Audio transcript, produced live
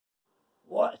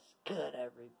good,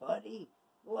 everybody?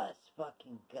 Let's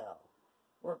fucking go.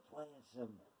 We're playing some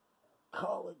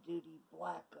Call of Duty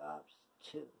Black Ops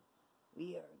 2.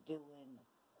 We are doing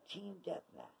Team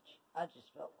Deathmatch. I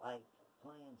just felt like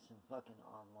playing some fucking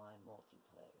online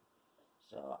multiplayer.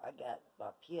 So I got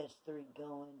my PS3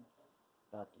 going,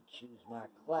 about to choose my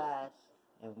class,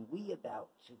 and we about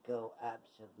to go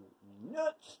absolutely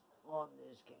nuts on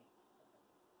this game.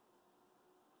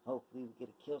 Hopefully we get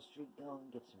a kill streak going,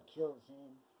 get some kills in,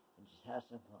 and just have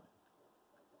some fun.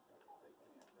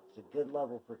 It's a good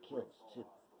level for kills, too.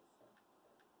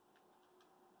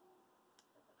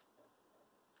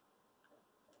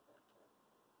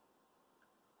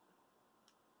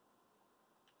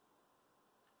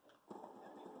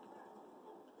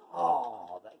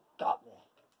 Oh, they got me.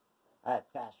 I had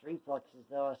fast reflexes,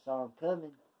 though. I saw them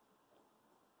coming.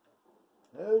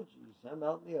 Oh, jeez, I'm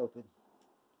out in the open.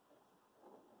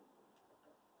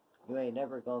 You ain't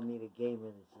never gonna meet a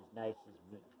gamer that's as nice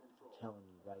as me. I'm telling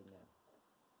you right now.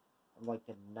 I'm like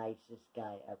the nicest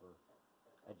guy ever.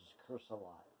 I just curse a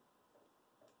lot.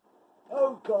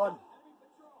 Oh, God.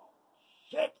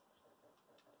 Shit.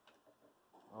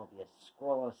 I'll be a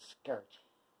squirrel in a skirt.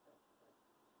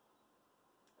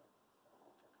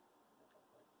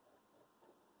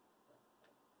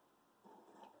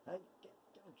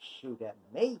 Don't shoot at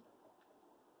me.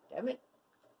 Damn it.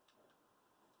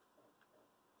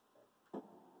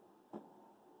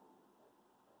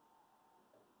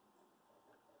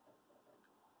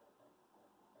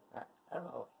 Alright, I don't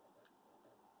know.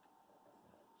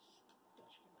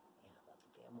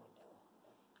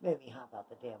 Made me hop out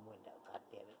the damn window. God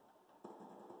damn it.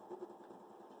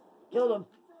 Killed him.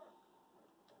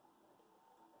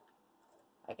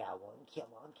 I got one kill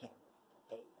on camera.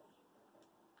 Hey.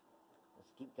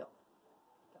 Let's keep going.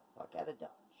 Get the fuck out of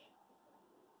Dodge.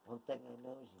 One thing I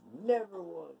know is you never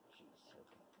want... Jeez,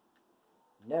 okay.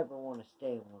 Never want to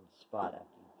stay in one spot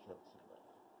after you kill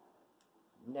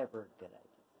somebody. Never a good idea.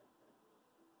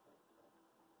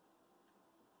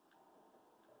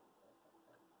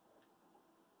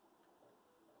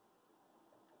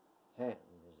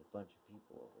 Apparently there's a bunch of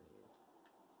people over here.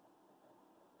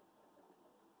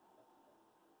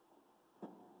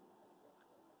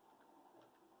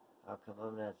 How come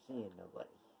I'm not seeing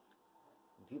nobody?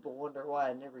 And people wonder why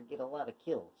I never get a lot of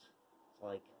kills. It's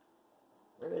like,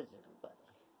 where is everybody?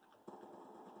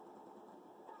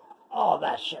 Oh,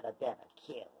 that should have been a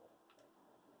kill.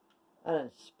 I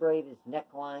done sprayed his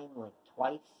neckline like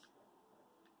twice.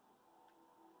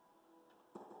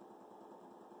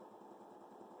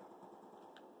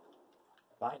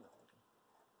 Finally.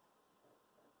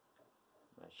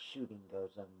 My shooting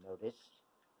goes unnoticed.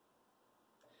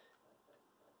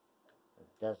 It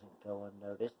doesn't go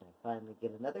unnoticed, and I finally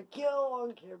get another kill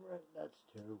on camera. That's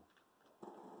 2.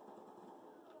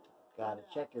 Gotta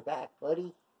check your back,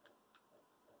 buddy.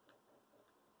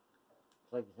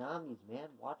 It's like zombies, man.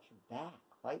 Watch your back.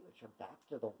 Fight with your back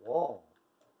to the wall.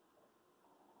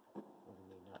 Look at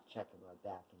me not checking my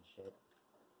back and shit.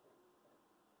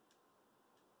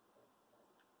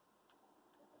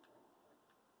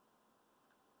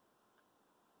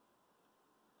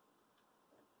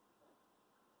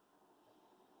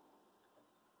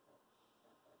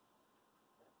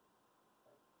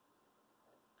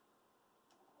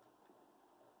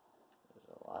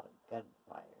 There's a lot of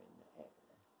gunfire in the air.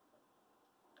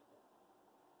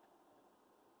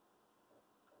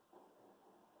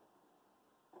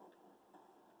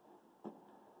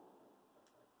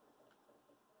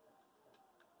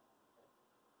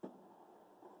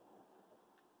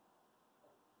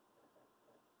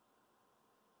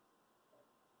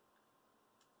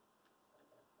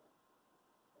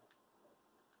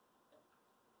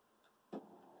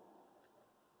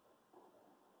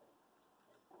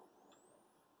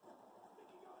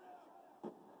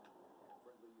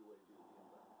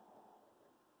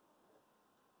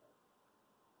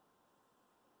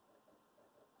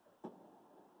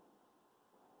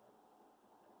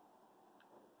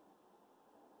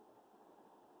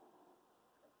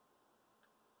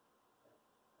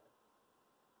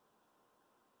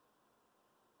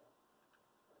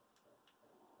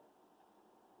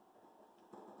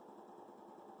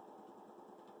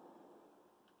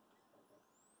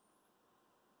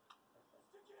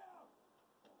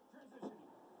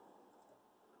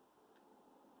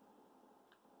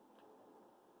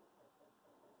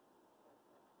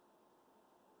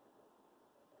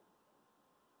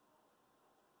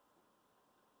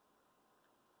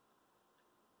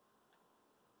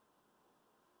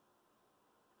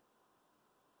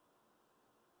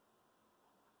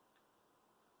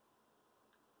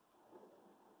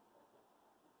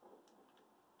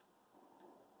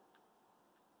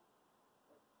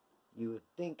 You would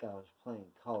think I was playing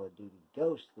Call of Duty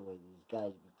Ghosts the way these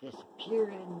guys be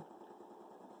disappearing.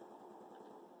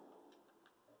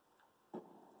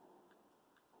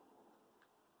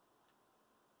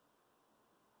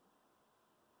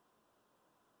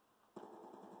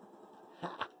 Ha!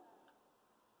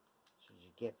 That's what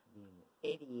you get for being an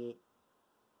idiot.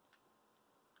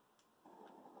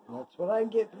 That's what I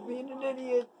get for being an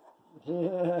idiot.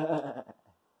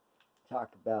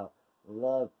 Talk about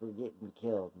love for getting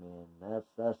killed, man.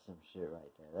 That's some shit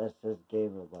right there. That's just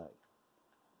gamer life.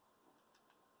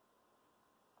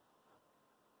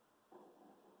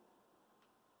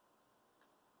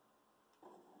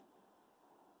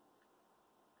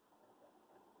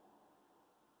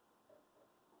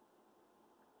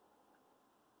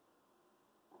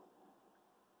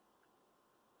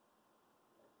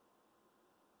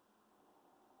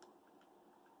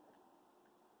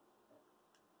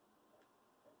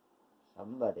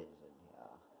 Somebody's in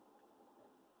here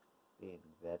being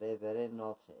very, very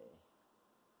naughty.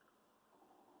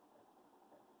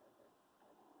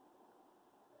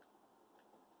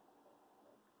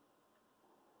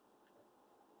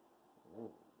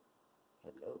 Ooh,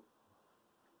 hello.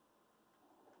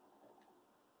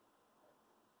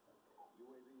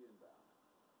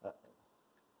 Uh-oh.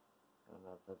 I don't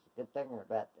know if that's a good thing or a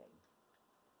bad thing.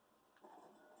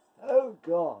 Oh,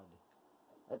 God.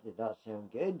 That did not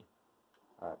sound good.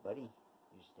 Alright, buddy.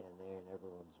 You stand there in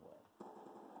everyone's way.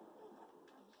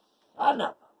 Son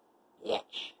of a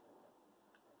bitch.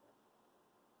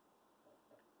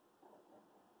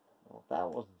 Well, if that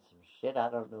wasn't some shit, I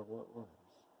don't know what was.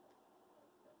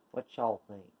 What y'all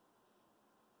think?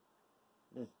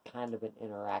 This is kind of an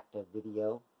interactive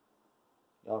video.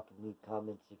 Y'all can leave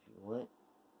comments if you want.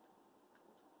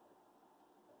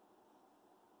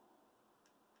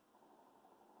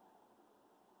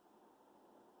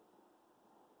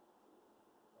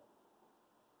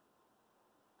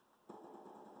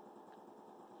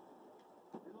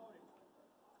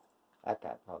 That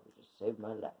guy probably just saved my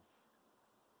life.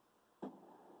 This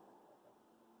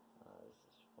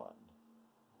is fun.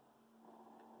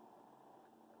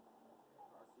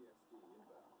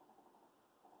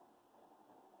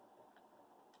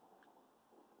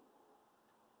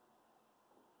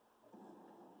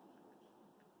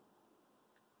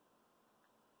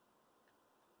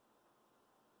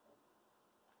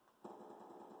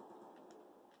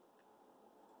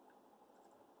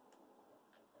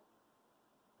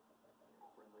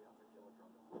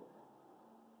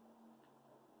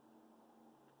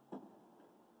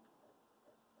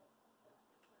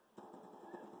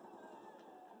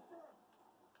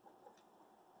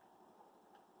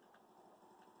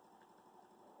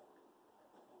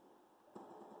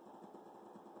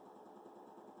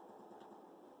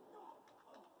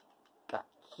 Got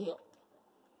killed.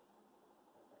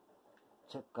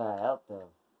 Took a guy out though.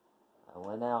 I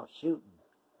went out shooting.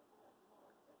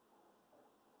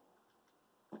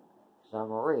 'Cause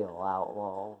I'm a real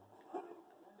outlaw.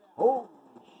 Holy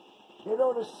shit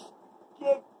on a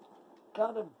stick.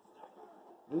 Got him.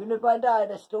 Even if I died,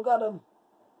 I still got him.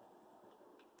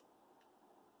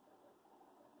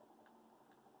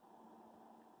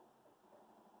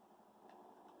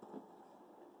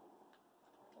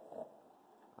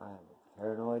 I am a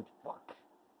paranoid fuck.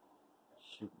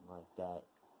 Shooting like that.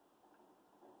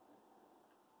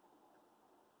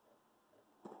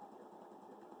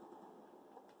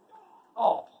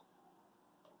 Oh!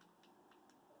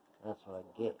 That's what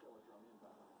I get.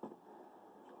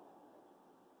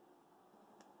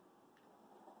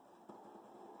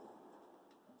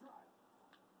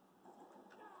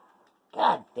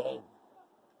 God dang.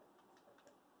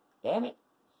 Damn it.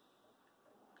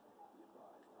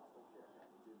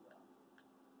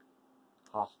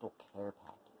 Hostile care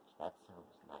package. That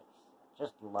sounds nice.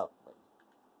 Just lovely.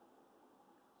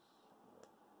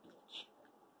 Bitch.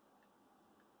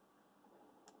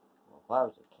 Well, if I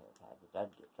was a care package,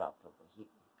 I'd get dropped over here.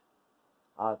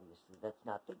 Obviously, that's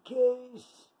not the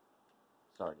case.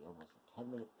 It's already almost a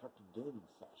 10-minute freaking gaming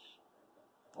session.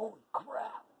 Holy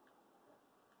crap.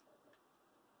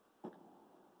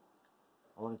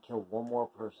 I want to kill one more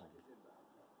person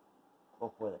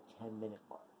before the 10-minute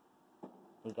mark.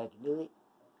 Think I can do it?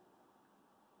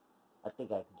 I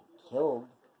think I can get killed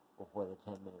before the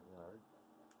 10-minute mark.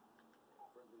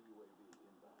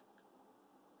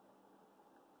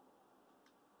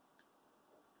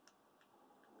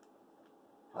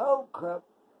 Oh, crap.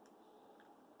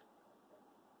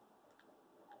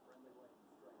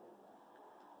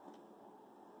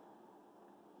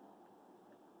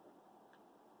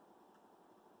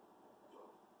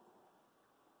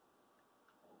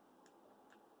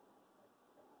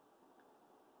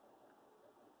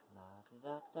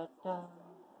 Da-da-da-da.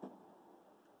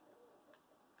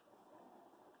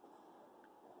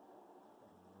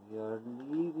 We are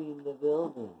leaving the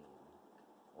building.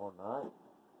 Or not.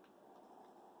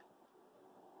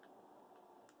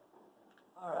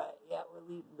 Alright, yeah, we're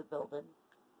leaving the building.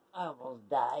 I almost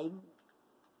died.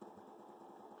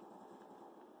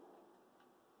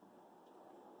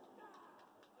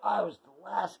 I was the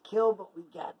last kill, but we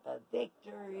got the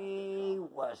victory.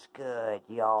 What's good,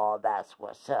 y'all? That's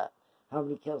what's up. How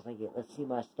many kills I get? Let's see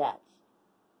my stats.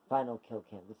 Final kill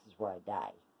cam. This is where I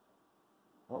die.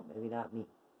 Oh, maybe not me.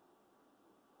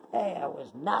 Hey, I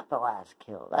was not the last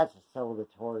kill. That's a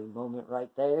celebratory moment right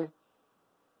there.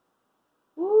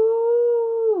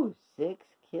 Woo! 6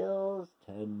 kills,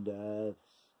 10 deaths.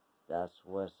 That's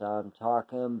what I'm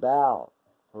talking about.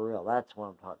 For real, that's what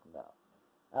I'm talking about.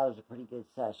 That was a pretty good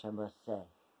sesh, I must say.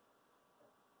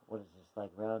 What is this,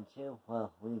 like round 2?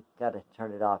 Well, we gotta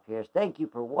turn it off here. Thank you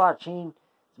for watching.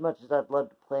 As much as I'd love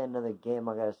to play another game,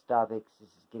 I gotta stop it because this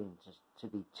is getting just to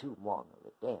be too long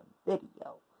of a damn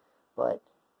video. But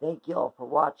thank you all for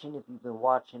watching. If you've been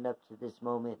watching up to this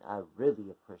moment, I really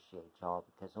appreciate y'all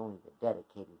because only the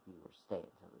dedicated viewers stay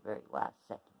until the very last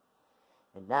second.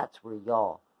 And that's where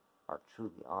y'all are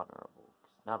truly honorable.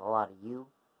 Because not a lot of you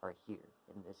are here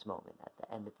in this moment at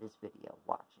the end of this video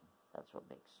watching. That's what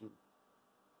makes you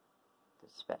the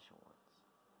special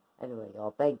ones. Anyway,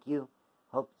 y'all, thank you.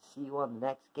 Hope to see you on the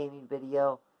next gaming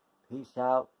video. Peace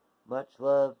out. Much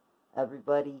love,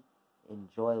 everybody.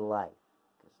 Enjoy life.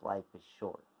 Because life is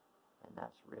short. And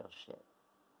that's real shit.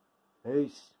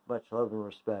 Peace. Much love and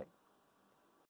respect.